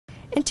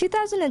In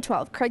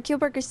 2012, Craig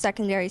Kielburger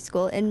Secondary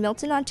School in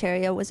Milton,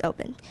 Ontario was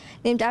opened,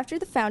 named after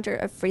the founder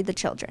of Free the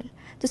Children.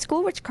 The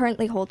school, which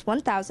currently holds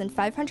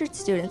 1,500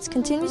 students,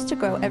 continues to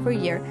grow every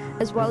year,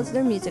 as well as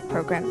their music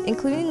program,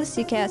 including the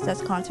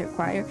CKSS Concert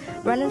Choir,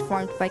 run and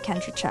formed by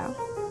Kendra Chow.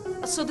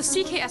 So the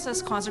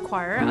CKSS Concert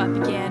Choir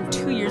began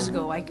 2 years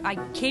ago. I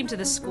came to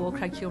this school,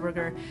 Craig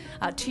Kielburger,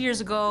 2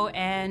 years ago,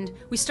 and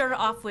we started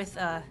off with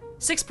a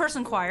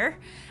 6-person choir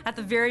at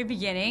the very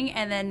beginning,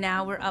 and then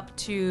now we're up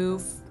to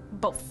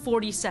about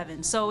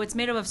 47. So it's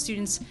made up of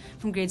students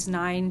from grades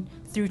 9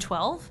 through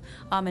 12,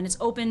 and it's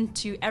open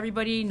to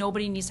everybody.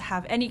 Nobody needs to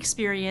have any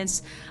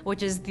experience,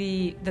 which is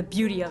the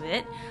beauty of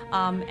it.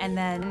 And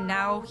then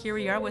now here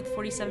we are with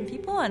 47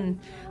 people, and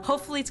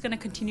hopefully it's going to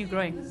continue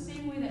growing. The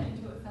same way that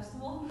into a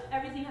festival,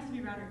 everything has to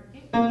be routed.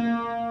 Okay?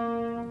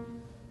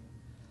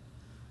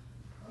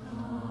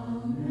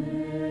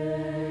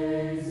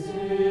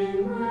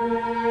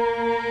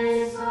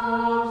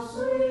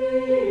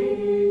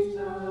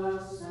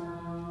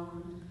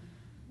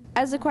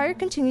 As the choir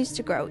continues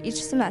to grow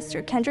each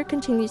semester, Kendra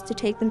continues to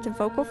take them to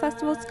vocal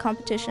festivals,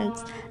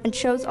 competitions, and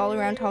shows all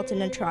around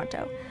Halton and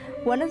Toronto.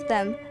 One of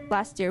them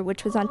last year,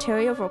 which was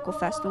Ontario Vocal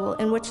Festival,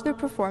 in which their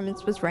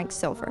performance was ranked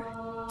silver.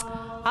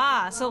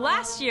 So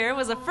last year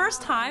was the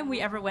first time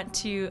we ever went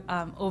to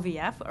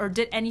OVF or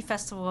did any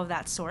festival of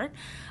that sort.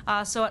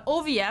 So at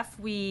OVF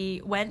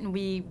we went and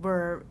we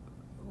were,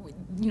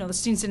 the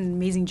students did an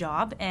amazing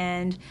job,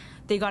 and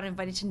they got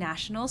invited to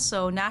nationals.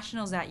 So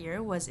nationals that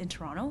year was in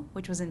Toronto,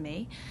 which was in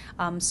May.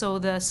 So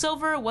the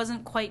silver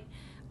wasn't quite,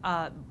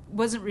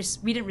 we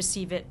didn't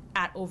receive it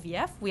at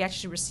OVF. We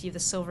actually received the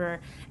silver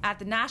at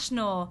the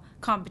national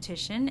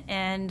competition,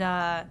 and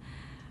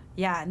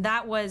yeah, and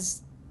that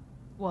was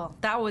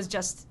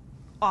just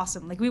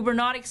awesome. Like, we were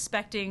not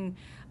expecting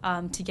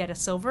to get a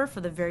silver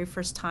for the very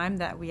first time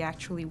that we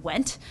actually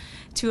went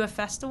to a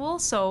festival.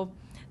 So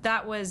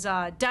that was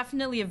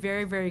definitely a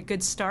very, very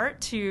good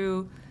start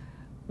to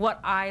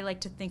what I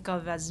like to think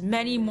of as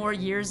many more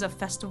years of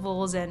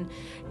festivals and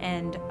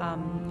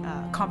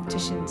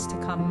competitions to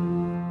come.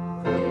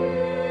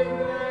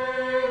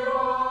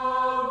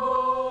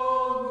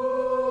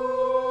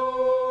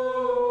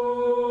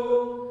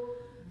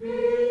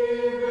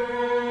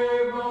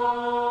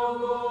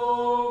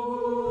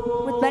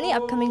 With many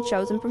upcoming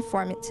shows and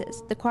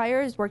performances, the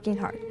choir is working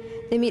hard.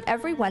 They meet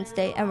every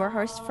Wednesday and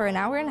rehearse for an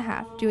hour and a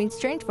half, doing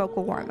strange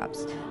vocal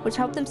warm-ups, which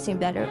help them sing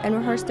better and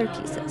rehearse their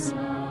pieces.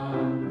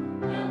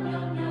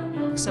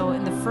 So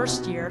in the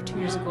first year, 2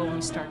 years ago when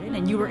we started,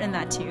 and you were in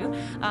that too,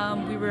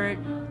 we were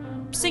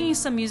singing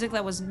some music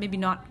that was maybe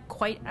not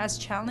quite as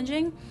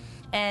challenging,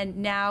 and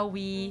now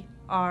we're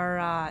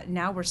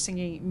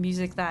singing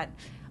music that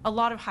a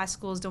lot of high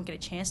schools don't get a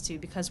chance to,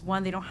 because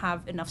one, they don't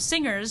have enough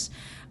singers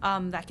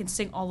that can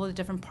sing all of the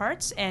different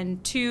parts,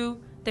 and two,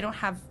 they don't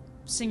have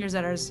singers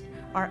that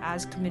are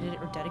as committed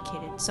or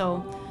dedicated.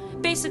 So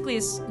basically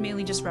it's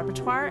mainly just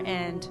repertoire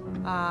and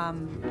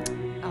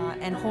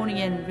honing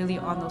in really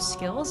on those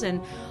skills,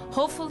 and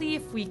hopefully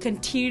if we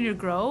continue to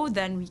grow,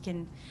 then we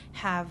can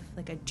have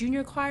like a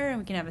junior choir and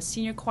we can have a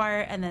senior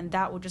choir, and then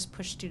that will just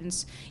push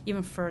students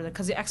even further,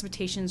 because the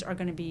expectations are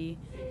going to be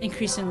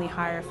increasingly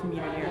higher from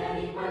year to year.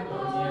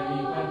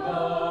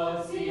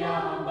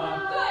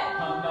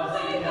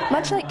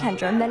 Much like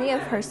Kendra, many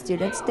of her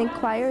students think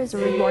choir is a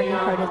rewarding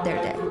part of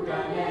their day.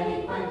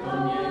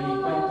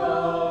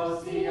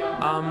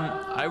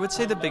 I would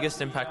say the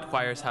biggest impact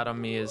choir's had on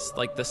me is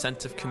like the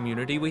sense of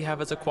community we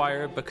have as a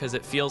choir, because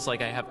it feels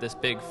like I have this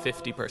big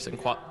 50-person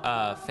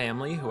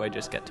family who I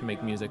just get to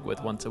make music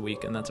with once a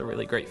week, and that's a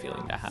really great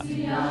feeling to have.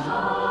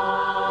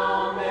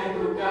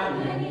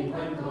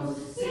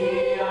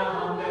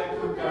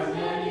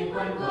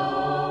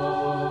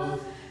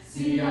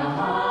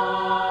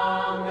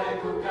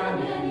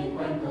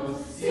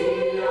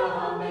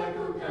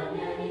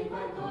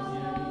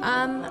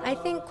 I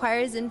think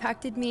choir has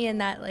impacted me in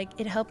that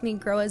it helped me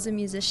grow as a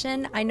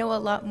musician. I know a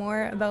lot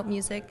more about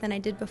music than I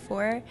did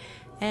before,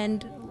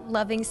 and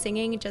loving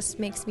singing just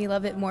makes me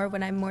love it more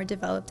when I'm more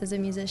developed as a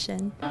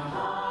musician.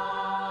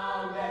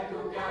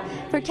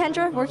 For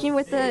Kendra, working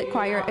with the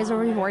choir is a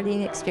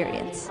rewarding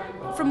experience.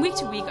 From week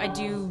to week, I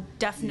do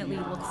definitely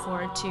look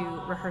forward to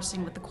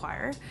rehearsing with the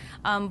choir.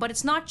 But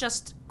it's not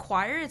just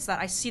choir, it's that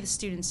I see the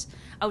students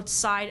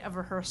outside of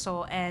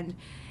rehearsal and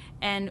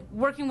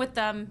working with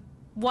them.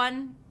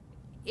 One,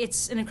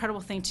 it's an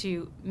incredible thing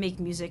to make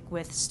music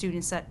with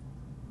students that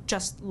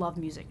just love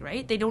music,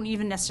 right? They don't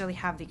even necessarily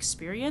have the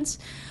experience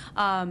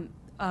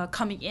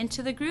coming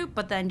into the group,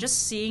 but then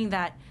just seeing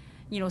that,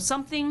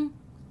 something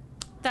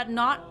that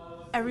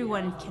not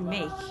everyone can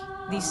make,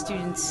 these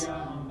students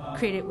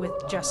create it with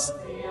just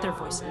their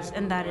voices,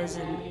 and that is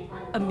an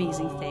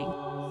amazing thing.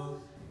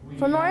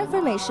 For more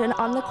information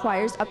on the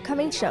choir's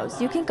upcoming shows,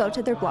 you can go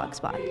to their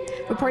blogspot.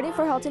 Reporting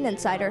for Halton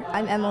Insider,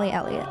 I'm Emily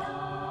Elliot.